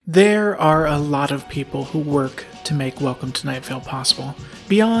There are a lot of people who work to make Welcome to Night Vale possible.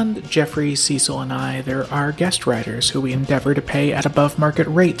 Beyond Jeffrey, Cecil, and I, there are guest writers who we endeavor to pay at above-market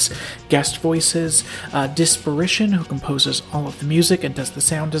rates. Guest voices, Disparition, who composes all of the music and does the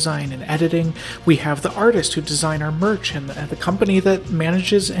sound design and editing. We have the artist who design our merch and the company that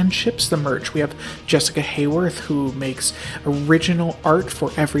manages and ships the merch. We have Jessica Hayworth, who makes original art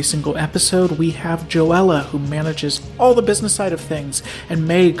for every single episode. We have Joella, who manages all the business side of things, and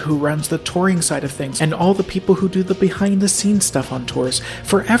Meg, who runs the touring side of things, and all the people who do the behind-the-scenes stuff on tours.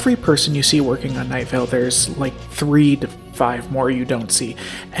 For every person you see working on Night Vale, there's like 3 to 5 more you don't see.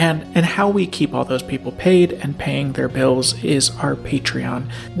 And how we keep all those people paid and paying their bills is our Patreon.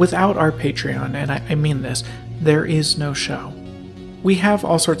 Without our Patreon, and I mean this, there is no show. We have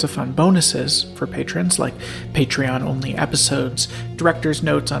all sorts of fun bonuses for patrons, like Patreon-only episodes, director's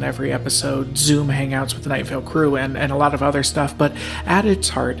notes on every episode, Zoom hangouts with the Night Vale crew, and a lot of other stuff, but at its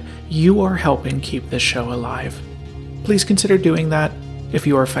heart, you are helping keep this show alive. Please consider doing that if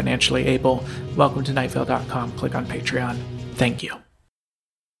you are financially able. Welcome to nightvale.com. Click on Patreon. Thank you.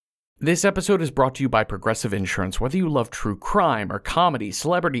 This episode is brought to you by Progressive Insurance. Whether you love true crime or comedy,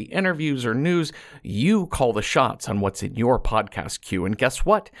 celebrity interviews, or news, you call the shots on what's in your podcast queue. And guess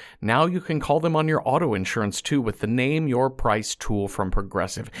what? Now you can call them on your auto insurance too with the Name Your Price tool from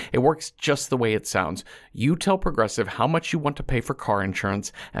Progressive. It works just the way it sounds. You tell Progressive how much you want to pay for car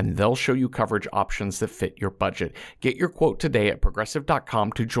insurance, and they'll show you coverage options that fit your budget. Get your quote today at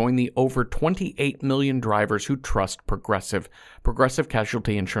Progressive.com to join the over 28 million drivers who trust Progressive. Progressive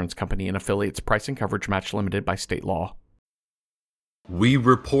Casualty Insurance Company and affiliates. Price and coverage match limited by state law. We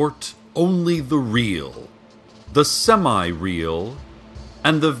report only the real, the semi-real,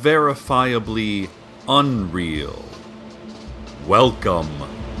 and the verifiably unreal. Welcome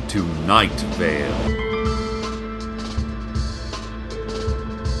to Night Vale.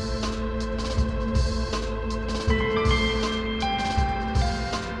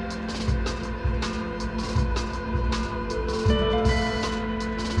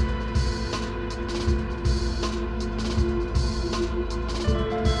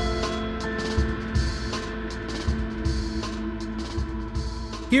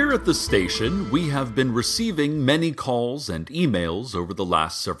 Here at the station, we have been receiving many calls and emails over the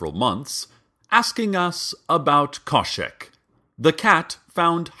last several months asking us about Koshek, the cat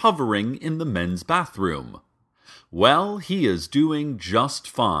found hovering in the men's bathroom. Well, he is doing just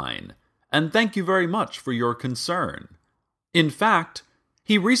fine, and thank you very much for your concern. In fact,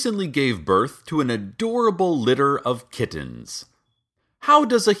 he recently gave birth to an adorable litter of kittens. How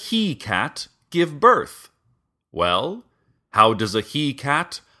does a he-cat give birth? Well, how does a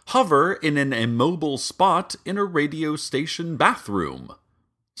he-cat hover in an immobile spot in a radio station bathroom?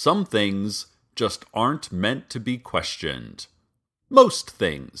 Some things just aren't meant to be questioned. Most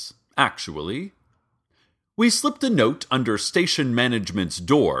things, actually. We slipped a note under station management's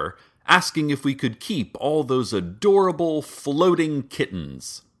door asking if we could keep all those adorable floating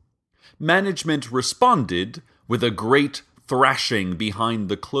kittens. Management responded with a great thrashing behind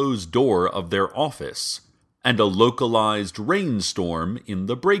the closed door of their office, and a localized rainstorm in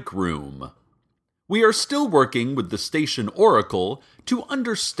the break room. We are still working with the station oracle to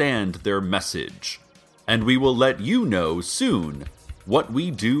understand their message, and we will let you know soon what we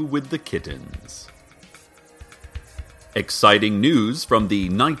do with the kittens. Exciting news from the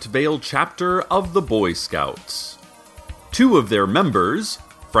Night Vale chapter of the Boy Scouts. 2 of their members,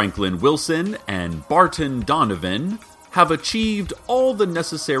 Franklin Wilson and Barton Donovan, have achieved all the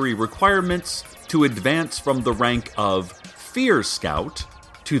necessary requirements to advance from the rank of Fear Scout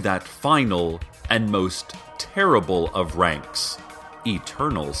to that final and most terrible of ranks,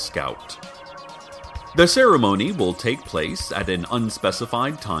 Eternal Scout. The ceremony will take place at an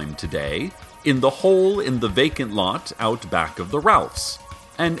unspecified time today in the hole in the vacant lot out back of the Ralphs,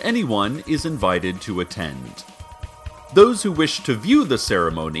 and anyone is invited to attend. Those who wish to view the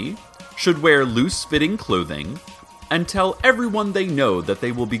ceremony should wear loose-fitting clothing and tell everyone they know that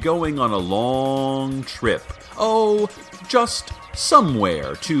they will be going on a long trip. Oh, just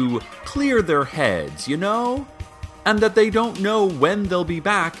somewhere to clear their heads, you know? And that they don't know when they'll be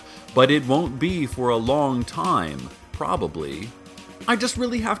back, but it won't be for a long time, probably. I just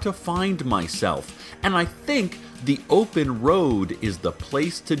really have to find myself, and I think the open road is the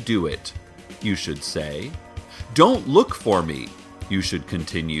place to do it, you should say. Don't look for me, you should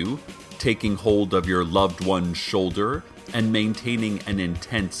continue, taking hold of your loved one's shoulder and maintaining an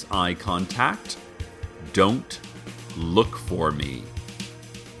intense eye contact. Don't look for me.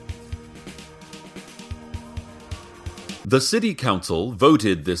 The City Council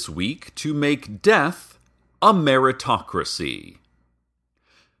voted this week to make death a meritocracy.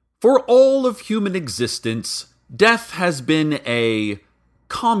 For all of human existence, death has been a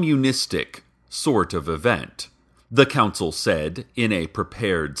communistic sort of event, the council said in a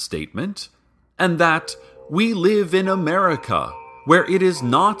prepared statement, and that we live in America, where it is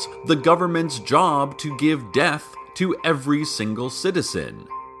not the government's job to give death to every single citizen.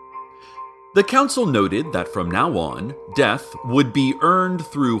 The council noted that from now on, death would be earned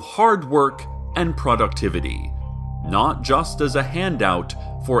through hard work and productivity, not just as a handout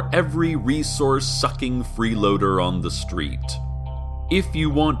for every resource-sucking freeloader on the street. If you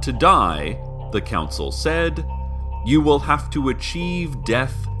want to die, the council said, you will have to achieve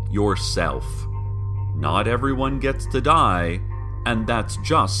death yourself. Not everyone gets to die, and that's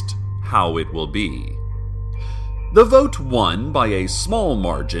just how it will be. The vote won by a small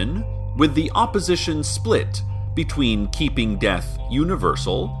margin, with the opposition split between keeping death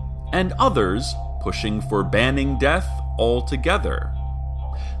universal and others pushing for banning death altogether.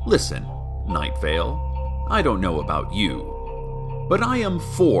 Listen, Night Vale, I don't know about you, but I am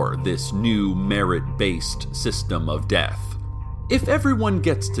for this new merit-based system of death. If everyone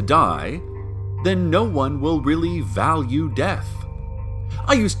gets to die, then no one will really value death.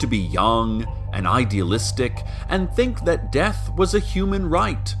 I used to be young and idealistic and think that death was a human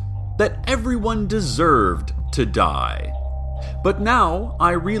right, that everyone deserved to die. But now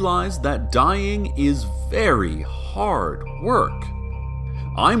I realize that dying is very hard work.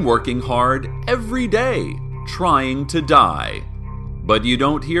 I'm working hard every day trying to die. But you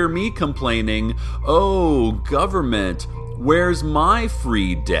don't hear me complaining, "Oh, government, where's my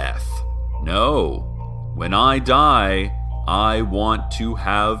free death?" No, when I die, I want to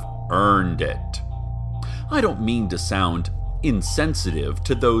have earned it. I don't mean to sound insensitive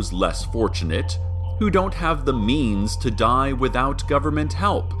to those less fortunate who don't have the means to die without government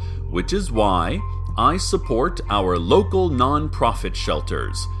help, which is why I support our local non-profit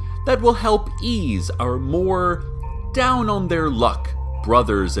shelters that will help ease our more down-on-their-luck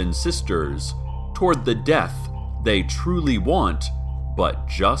brothers and sisters toward the death they truly want but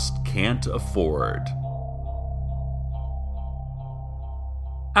just can't afford.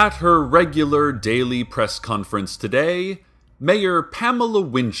 At her regular daily press conference today, Mayor Pamela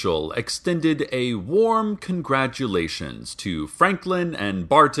Winchell extended a warm congratulations to Franklin and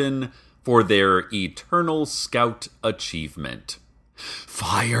Barton for their Eternal Scout achievement.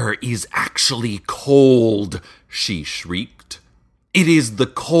 "Fire is actually cold," she shrieked. "It is the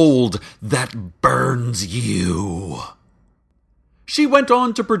cold that burns you." She went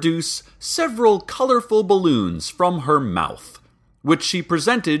on to produce several colorful balloons from her mouth, which she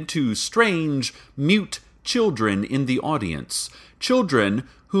presented to strange, mute children in the audience, children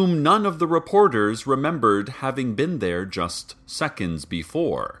whom none of the reporters remembered having been there just seconds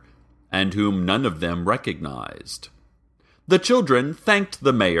before, and whom none of them recognized. The children thanked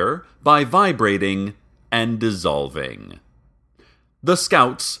the mayor by vibrating and dissolving. The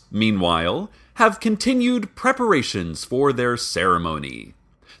Scouts, meanwhile, have continued preparations for their ceremony.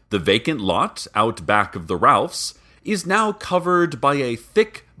 The vacant lot out back of the Ralphs is now covered by a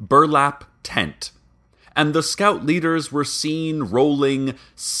thick burlap tent, and the Scout leaders were seen rolling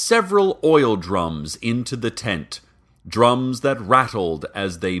several oil drums into the tent, drums that rattled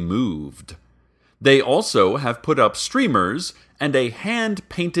as they moved. They also have put up streamers and a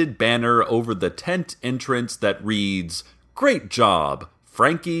hand-painted banner over the tent entrance that reads, "Great job,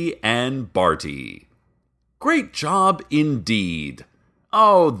 Frankie and Barty." Great job indeed.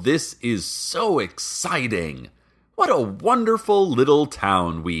 Oh, this is so exciting. What a wonderful little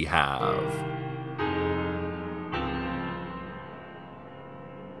town we have.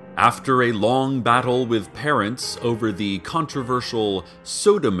 After a long battle with parents over the controversial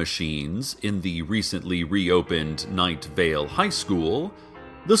soda machines in the recently reopened Night Vale High School,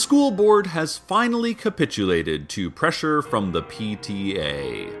 the school board has finally capitulated to pressure from the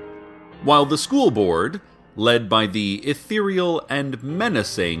PTA. While the school board, led by the ethereal and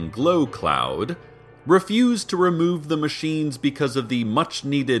menacing Glow Cloud, refused to remove the machines because of the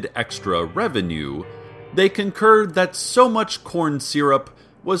much-needed extra revenue, they concurred that so much corn syrup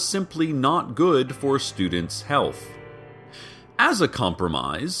was simply not good for students' health. As a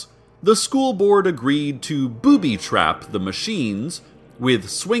compromise, the school board agreed to booby-trap the machines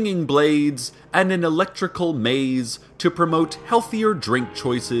with swinging blades and an electrical maze to promote healthier drink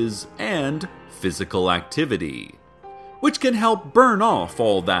choices and physical activity, which can help burn off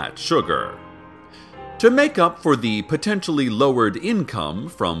all that sugar. To make up for the potentially lowered income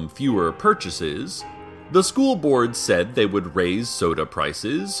from fewer purchases, the school board said they would raise soda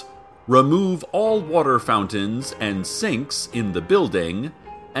prices, remove all water fountains and sinks in the building,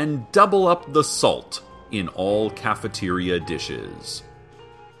 and double up the salt in all cafeteria dishes.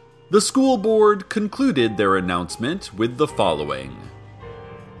 The school board concluded their announcement with the following: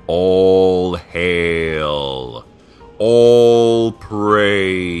 "All hail, all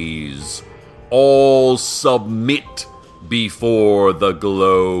praise, all submit before the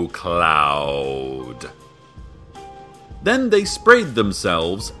glow cloud." Then they sprayed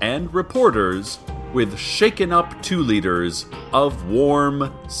themselves and reporters with shaken up 2 liters of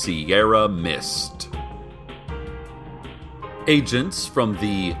warm Sierra mist. Agents from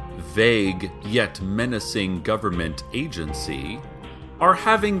the vague yet menacing government agency are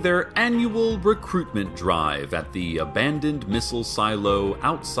having their annual recruitment drive at the abandoned missile silo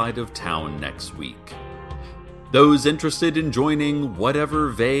outside of town next week. Those interested in joining whatever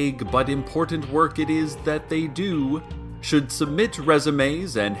vague but important work it is that they do should submit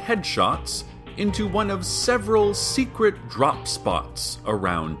resumes and headshots into one of several secret drop spots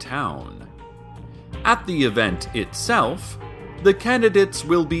around town. At the event itself, the candidates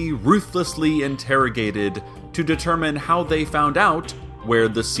will be ruthlessly interrogated to determine how they found out where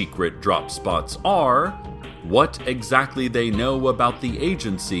the secret drop spots are, what exactly they know about the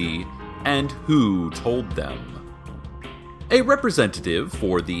agency, and who told them. A representative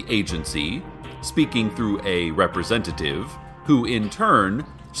for the agency, speaking through a representative, who in turn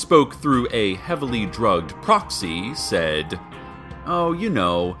spoke through a heavily drugged proxy, said, "Oh,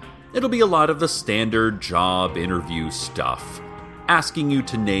 it'll be a lot of the standard job interview stuff. Asking you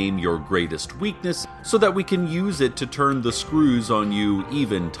to name your greatest weakness so that we can use it to turn the screws on you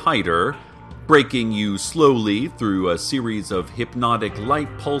even tighter, breaking you slowly through a series of hypnotic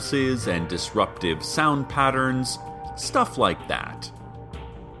light pulses and disruptive sound patterns, stuff like that."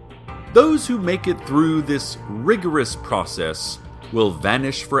 Those who make it through this rigorous process will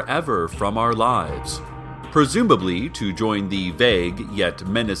vanish forever from our lives, presumably to join the vague yet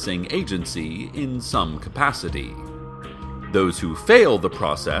menacing agency in some capacity. Those who fail the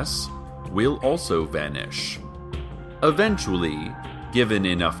process will also vanish. Eventually, given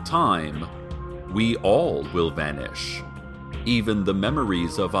enough time, we all will vanish, even the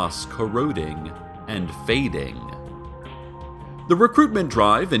memories of us corroding and fading. The recruitment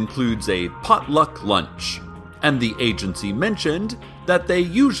drive includes a potluck lunch, and the agency mentioned that they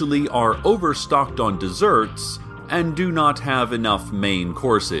usually are overstocked on desserts and do not have enough main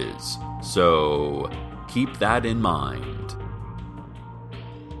courses, so keep that in mind.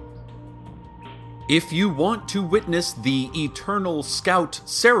 If you want to witness the Eternal Scout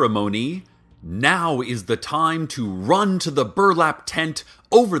ceremony, now is the time to run to the burlap tent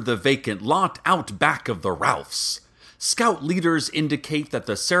over the vacant lot out back of the Ralphs. Scout leaders indicate that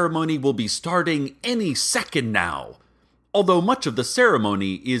the ceremony will be starting any second now, although much of the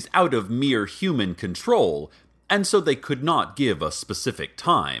ceremony is out of mere human control, and so they could not give a specific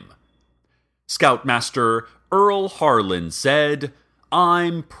time. Scoutmaster Earl Harlan said,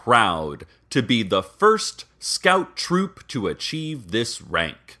 "I'm proud to be the first scout troop to achieve this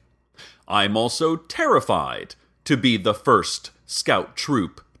rank. I'm also terrified to be the first scout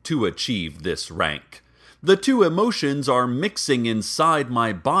troop to achieve this rank. The 2 emotions are mixing inside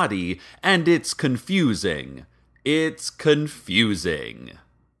my body, and it's confusing. It's confusing."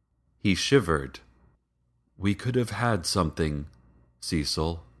 He shivered. "We could have had something,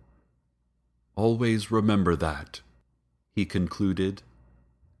 Cecil. Always remember that," he concluded,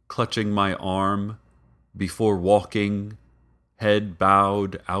 clutching my arm before walking, head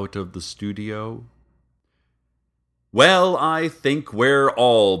bowed, out of the studio. Well, I think we're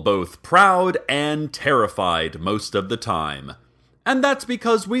all both proud and terrified most of the time. And that's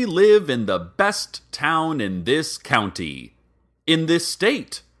because we live in the best town in this county, in this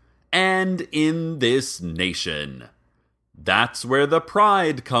state, and in this nation. That's where the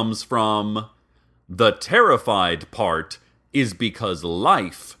pride comes from. The terrified part is because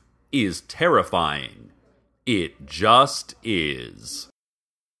life is terrifying. It just is.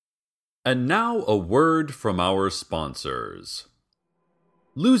 And now a word from our sponsors.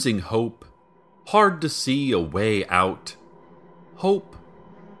 Losing hope, hard to see a way out. Hope,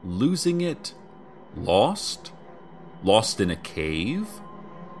 losing it, lost? Lost in a cave?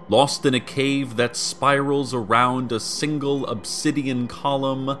 Lost in a cave that spirals around a single obsidian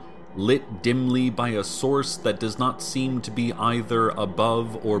column, lit dimly by a source that does not seem to be either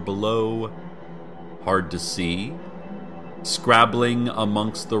above or below. Hard to see? Scrabbling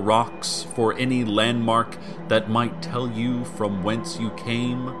amongst the rocks for any landmark that might tell you from whence you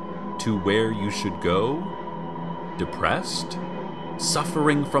came to where you should go? Depressed?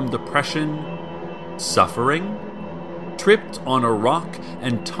 Suffering from depression? Suffering? Tripped on a rock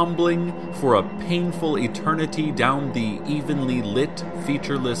and tumbling for a painful eternity down the evenly lit,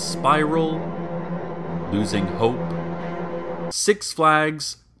 featureless spiral? Losing hope? Six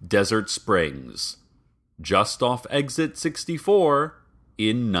Flags Desert Springs, just off exit 64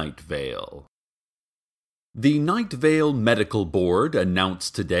 in Night Vale. The Night Vale Medical Board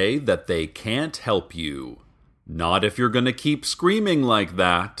announced today that they can't help you. Not if you're going to keep screaming like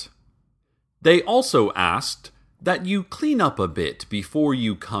that. They also asked that you clean up a bit before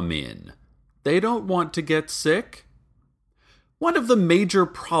you come in. They don't want to get sick. One of the major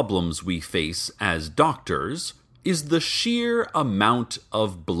problems we face as doctors is the sheer amount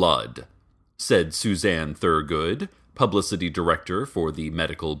of blood, said Suzanne Thurgood, publicity director for the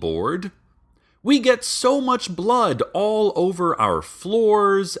medical board. We get so much blood all over our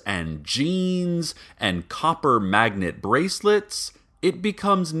floors and jeans and copper magnet bracelets, it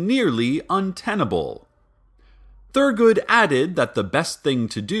becomes nearly untenable. Thurgood added that the best thing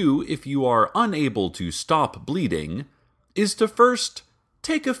to do if you are unable to stop bleeding is to first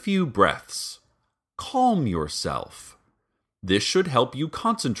take a few breaths. Calm yourself. This should help you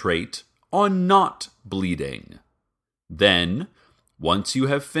concentrate on not bleeding. Then, once you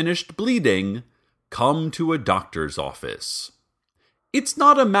have finished bleeding, come to a doctor's office. It's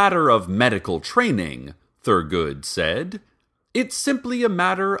not a matter of medical training, Thurgood said. It's simply a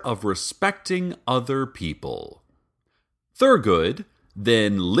matter of respecting other people. Thurgood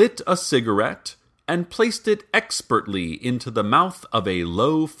then lit a cigarette and placed it expertly into the mouth of a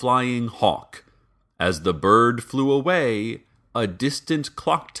low-flying hawk. As the bird flew away, a distant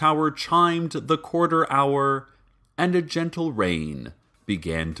clock tower chimed the quarter hour, and a gentle rain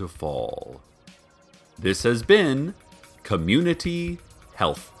began to fall. This has been Community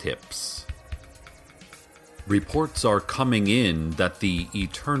Health Tips. Reports are coming in that the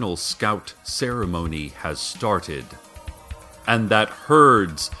Eternal Scout ceremony has started, and that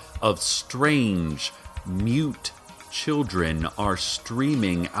herds of strange, mute children are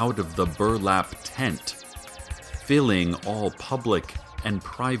streaming out of the burlap tent, filling all public and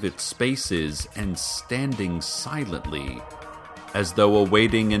private spaces and standing silently, as though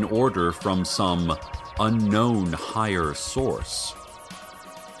awaiting an order from some unknown higher source.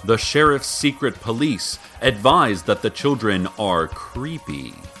 The sheriff's secret police advise that the children are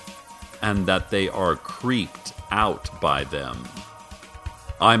creepy, and that they are creeped out by them.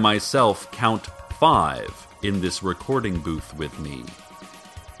 I myself count 5 in this recording booth with me.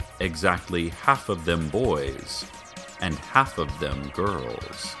 Exactly half of them boys, and half of them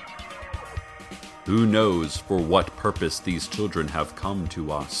girls. Who knows for what purpose these children have come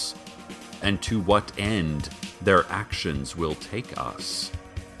to us, and to what end their actions will take us?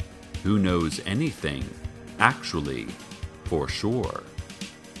 Who knows anything, actually, for sure?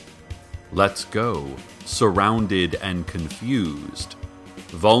 Let's go, surrounded and confused,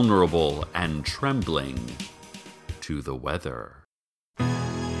 vulnerable and trembling, to the weather.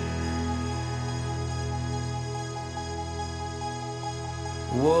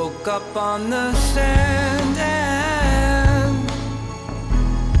 Woke up on the sand and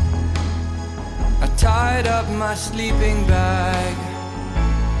I tied up my sleeping bag.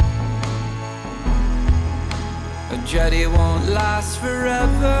 A jetty won't last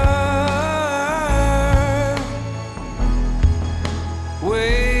forever.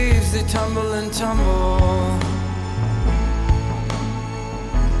 Waves, they tumble and tumble.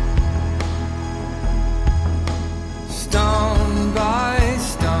 Stone by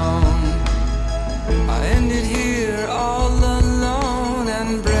stone, I ended here all alone,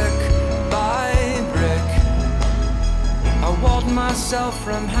 and brick by brick I walled myself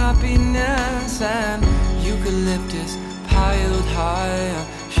from happiness, and eucalyptus piled high,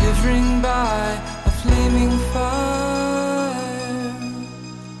 shivering by a flaming fire.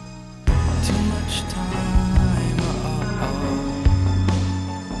 Too much time,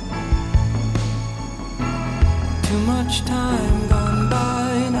 too much time gone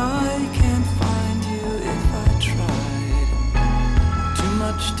by, and I can't find you if I tried. Too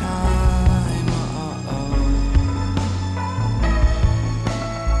much time,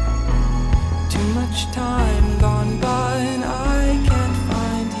 too much time gone by, and I can't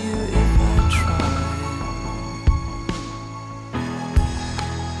find you if I tried.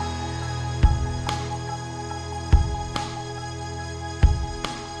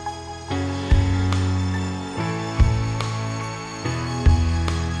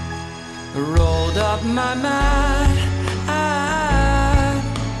 Rolled up my mat,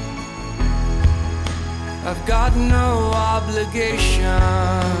 I've got no obligations.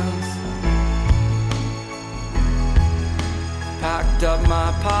 Packed up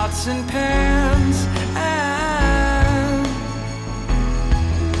my pots and pans, and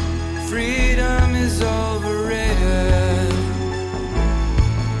freedom is overrated.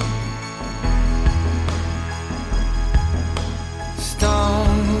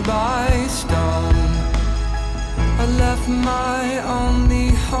 Stone my only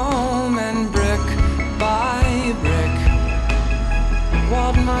home, and brick by brick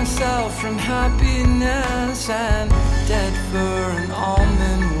walled myself from happiness, and dead fur and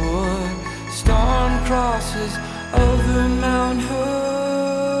almond wood, storm crosses over Mount Hood.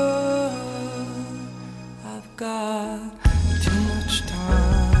 I've got too much time.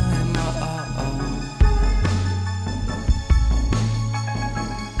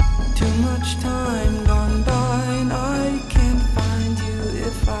 Too much time gone by, and I can't find you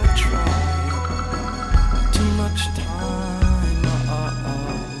if I try. Too much time,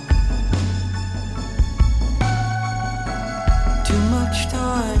 Too much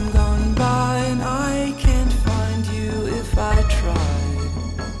time gone by, and I can't find you if I try.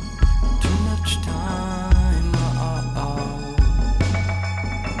 Too much time,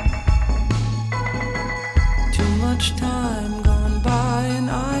 Too much time gone by, and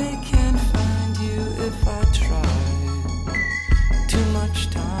I can't find you if I try. Too much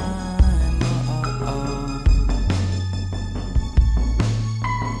time,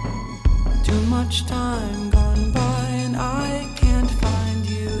 Too much time gone by, and I can't find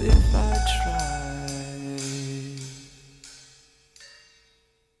you if I try.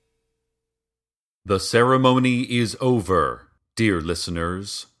 The ceremony is over, dear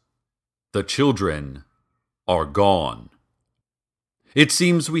listeners. The children are gone. It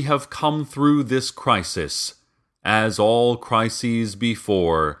seems we have come through this crisis, as all crises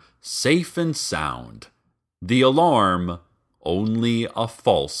before, safe and sound. The alarm, only a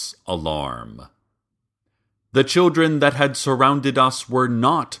false alarm. The children that had surrounded us were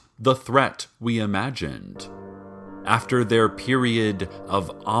not the threat we imagined. After their period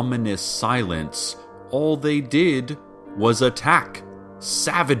of ominous silence, all they did was attack,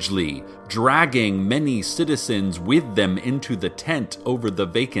 savagely dragging many citizens with them into the tent over the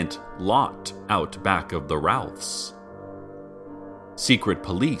vacant lot out back of the Ralphs. Secret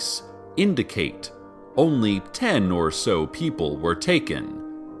police indicate only 10 or so people were taken,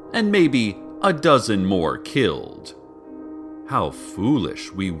 and maybe a dozen more killed. How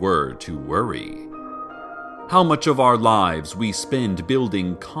foolish we were to worry. How much of our lives we spend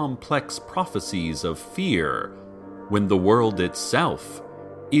building complex prophecies of fear, when the world itself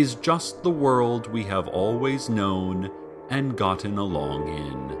is just the world we have always known and gotten along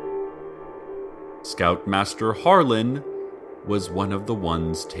in. Scoutmaster Harlan was one of the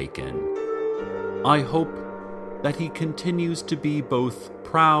ones taken. I hope that he continues to be both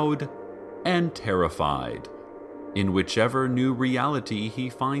proud and terrified in whichever new reality he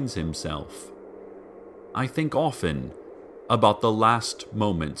finds himself. I think often about the last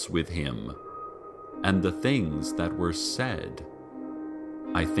moments with him and the things that were said.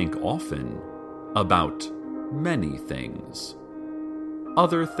 I think often about many things.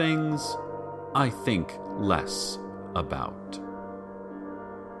 Other things I think less about.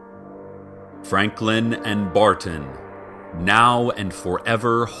 Franklin and Barton, now and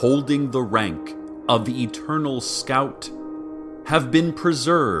forever holding the rank of the Eternal Scout, have been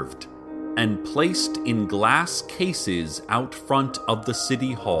preserved and placed in glass cases out front of the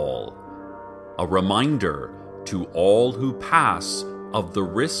City Hall, a reminder to all who pass of the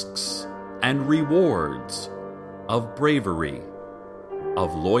risks and rewards of bravery,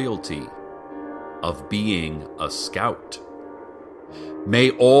 of loyalty, of being a scout.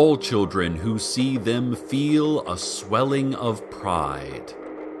 May all children who see them feel a swelling of pride,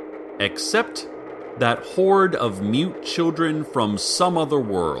 except that horde of mute children from some other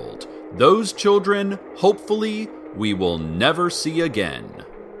world. Those children, hopefully, we will never see again.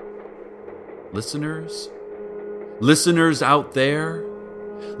 Listeners out there,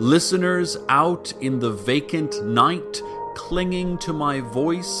 listeners out in the vacant night, clinging to my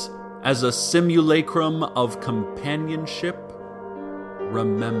voice as a simulacrum of companionship,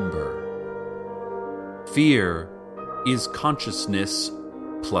 remember, fear is consciousness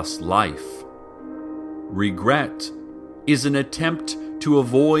plus life. Regret is an attempt to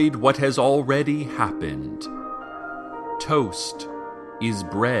avoid what has already happened. Toast is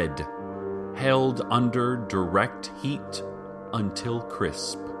bread held under direct heat until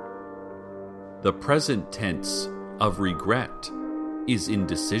crisp. The present tense of regret is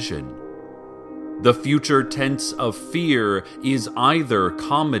indecision. The future tense of fear is either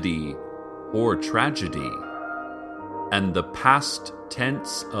comedy or tragedy. And the past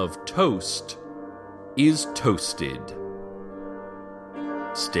tense of toast is toasted.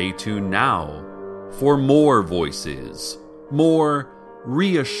 Stay tuned now for more voices, more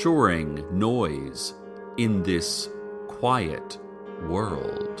reassuring noise in this quiet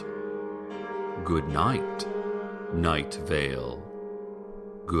world. Good night, Night Vale.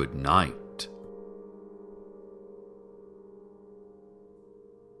 Good night.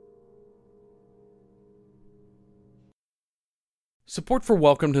 Support for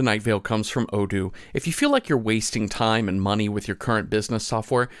Welcome to Night Vale comes from Odoo. If you feel like you're wasting time and money with your current business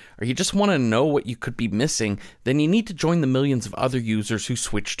software, or you just want to know what you could be missing, then you need to join the millions of other users who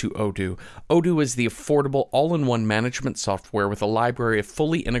switch to Odoo. Odoo is the affordable all-in-one management software with a library of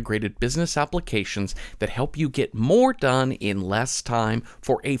fully integrated business applications that help you get more done in less time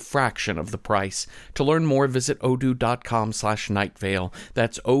for a fraction of the price. To learn more, visit odoo.com/nightvale.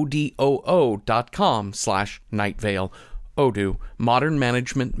 That's odoo.com/nightvale. Odoo, modern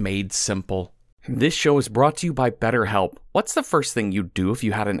management made simple. This show is brought to you by BetterHelp. What's the first thing you'd do if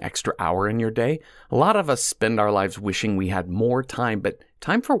you had an extra hour in your day? A lot of us spend our lives wishing we had more time, but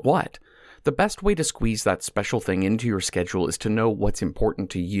time for what? The best way to squeeze that special thing into your schedule is to know what's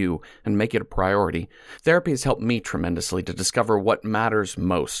important to you and make it a priority. Therapy has helped me tremendously to discover what matters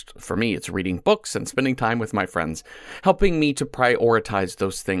most. For me, it's reading books and spending time with my friends, helping me to prioritize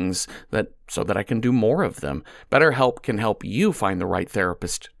those things so that I can do more of them. BetterHelp can help you find the right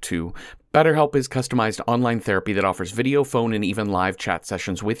therapist too. BetterHelp is customized online therapy that offers video, phone, and even live chat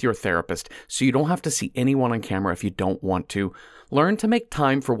sessions with your therapist, so you don't have to see anyone on camera if you don't want to. Learn to make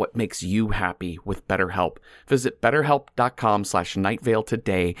time for what makes you happy with BetterHelp. Visit betterhelp.com/nightvale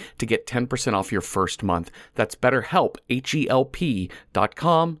today to get 10% off your first month. That's BetterHelp,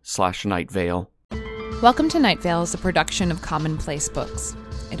 HELP.com/nightvale. Welcome to Night Vale is a production of Commonplace Books.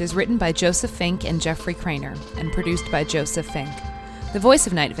 It is written by Joseph Fink and Jeffrey Craner and produced by Joseph Fink. The voice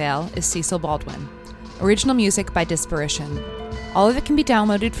of Night Vale is Cecil Baldwin. Original music by Disparition. All of it can be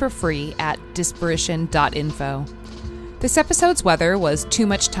downloaded for free at disparition.info. This episode's weather was Too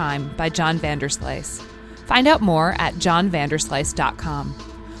Much Time by John Vanderslice. Find out more at johnvanderslice.com.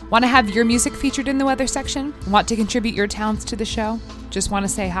 Want to have your music featured in the weather section? Want to contribute your talents to the show? Just want to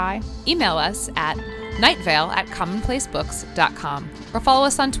say hi? Email us at nightvale@commonplacebooks.com or follow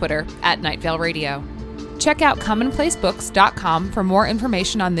us on Twitter at @NightValeRadio. Check out commonplacebooks.com for more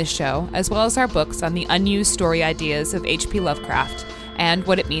information on this show, as well as our books on the unused story ideas of H.P. Lovecraft and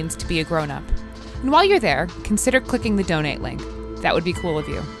what it means to be a grown-up. And while you're there, consider clicking the donate link. That would be cool of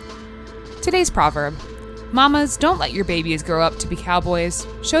you. Today's proverb: Mamas, don't let your babies grow up to be cowboys.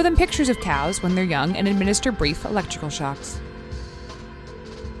 Show them pictures of cows when they're young and administer brief electrical shocks.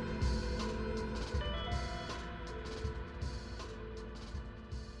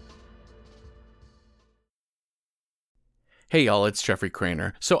 Hey y'all, it's Jeffrey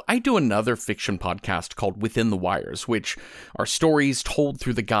Craner. So I do another fiction podcast called Within the Wires, which are stories told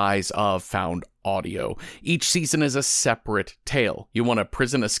through the guise of found audio. Each season is a separate tale. You want a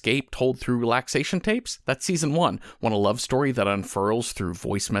prison escape told through relaxation tapes? That's season 1. Want a love story that unfurls through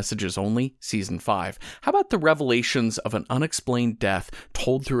voice messages only? Season 5. How about the revelations of an unexplained death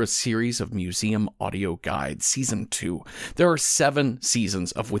told through a series of museum audio guides? Season 2. There are 7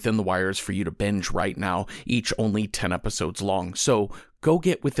 seasons of Within the Wires for you to binge right now, each only 10 episodes long. So go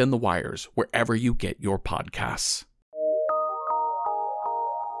get Within the Wires wherever you get your podcasts.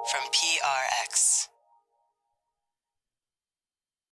 From PRX.